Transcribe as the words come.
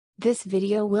This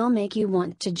video will make you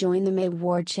want to join the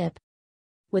MayWard ship.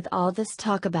 With all this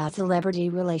talk about celebrity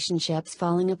relationships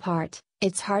falling apart,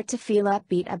 it's hard to feel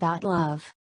upbeat about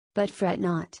love. But fret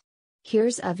not.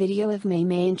 Here's a video of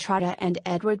Maymay Entrata and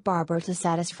Edward Barber to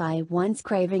satisfy one's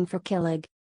craving for kilig.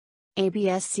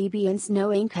 ABS-CBN's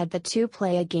No Ink had the two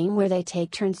play a game where they take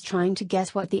turns trying to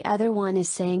guess what the other one is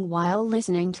saying while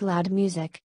listening to loud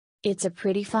music. It's a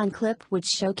pretty fun clip which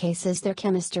showcases their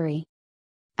chemistry.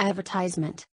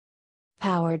 Advertisement.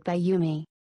 Powered by YuMe.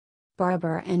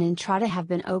 Barber and Entrata have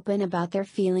been open about their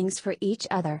feelings for each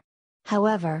other.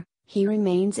 However, he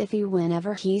remains iffy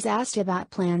whenever he's asked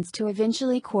about plans to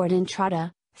eventually court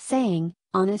Entrata, saying,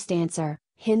 "Honest answer,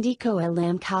 Hindi ko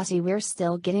alam kasi we're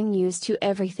still getting used to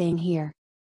everything here."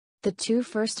 The two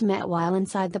first met while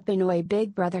inside the Pinoy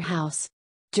Big Brother house.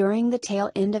 During the tail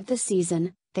end of the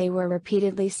season, they were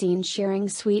repeatedly seen sharing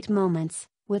sweet moments,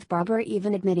 with Barber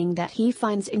even admitting that he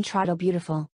finds Entrata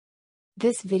beautiful.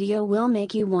 This video will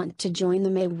make you want to join the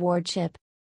MayWard ship.